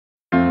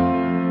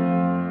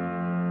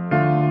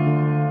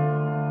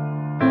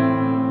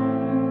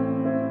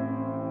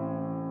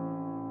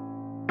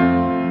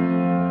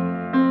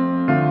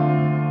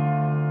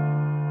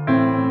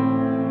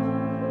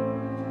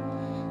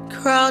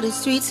crowded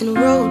streets and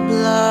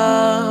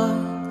roadblocks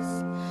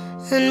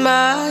in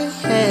my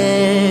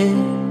head,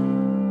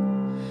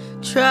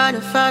 trying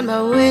to find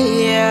my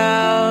way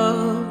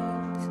out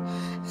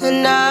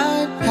and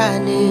not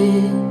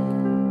panic.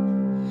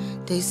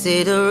 They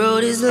say the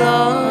road is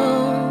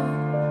long,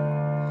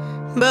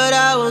 but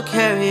I will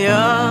carry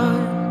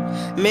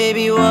on.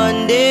 Maybe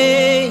one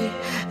day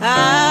I'll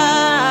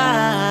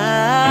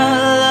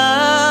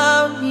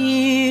love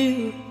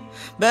you,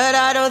 but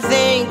I don't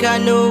think I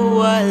know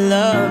what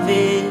love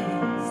is.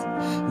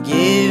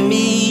 Give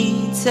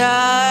me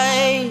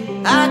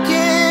time, I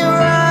can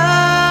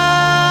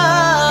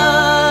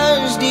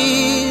rush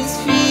these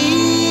feelings.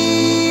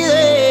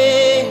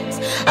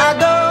 I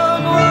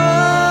don't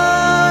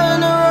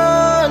wanna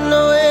run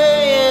away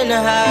and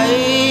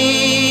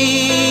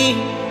hide,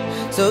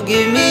 so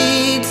give me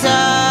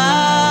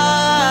time,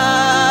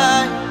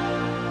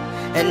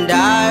 and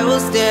I will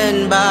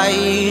stand by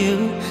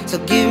you. So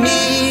give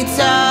me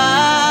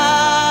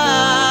time,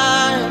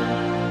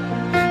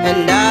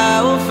 and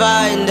I will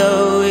find a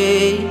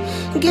way.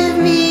 Give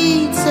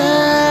me time,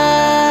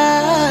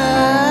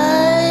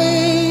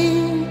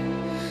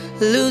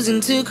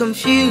 losing to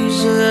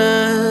confusion.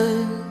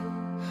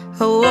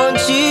 Oh,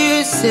 won't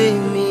you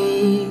save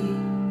me?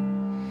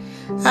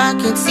 I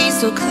can see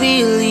so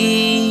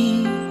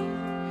clearly.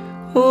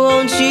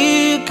 Won't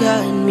you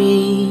guide me?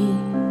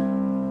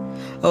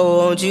 Oh,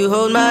 won't you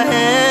hold my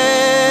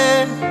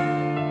hand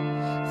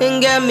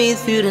and get me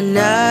through the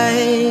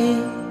night?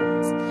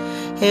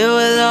 It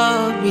will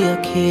all be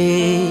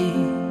okay.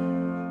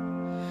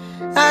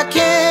 I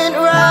can't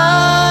rush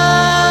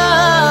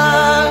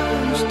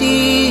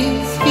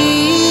these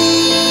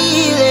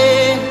feelings.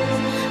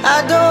 I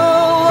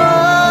don't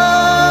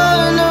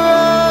wanna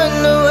run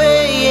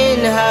away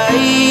and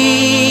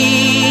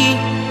hide,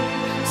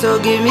 so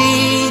give me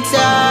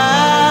time,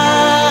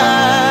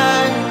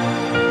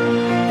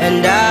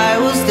 and I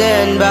will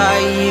stand by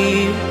you.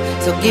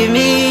 So give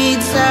me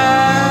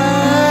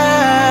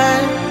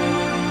time,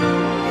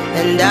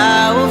 and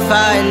I will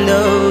find a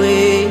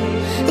way.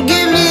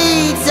 Give me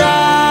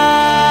time.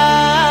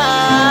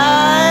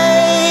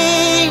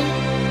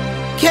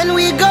 Can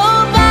we go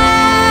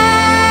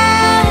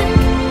back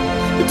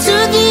to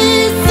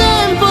these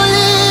simple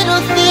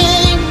little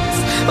things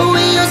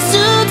we used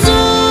to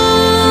do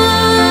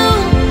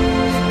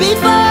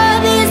before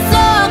this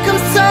all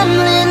comes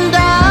tumbling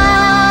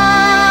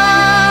down?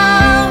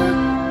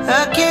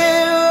 I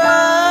can't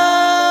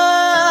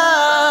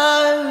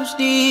rush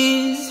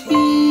these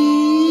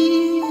feelings.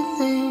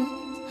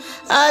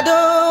 I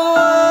don't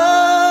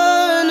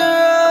wanna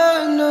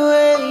run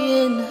away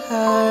and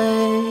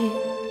hide,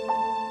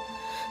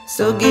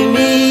 so give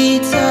me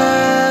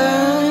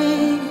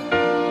time,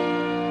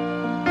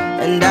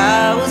 and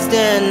I will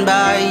stand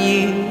by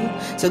you.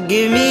 So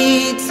give me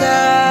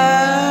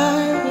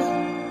time,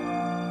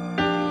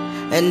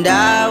 and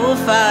I will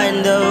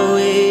find a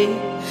way.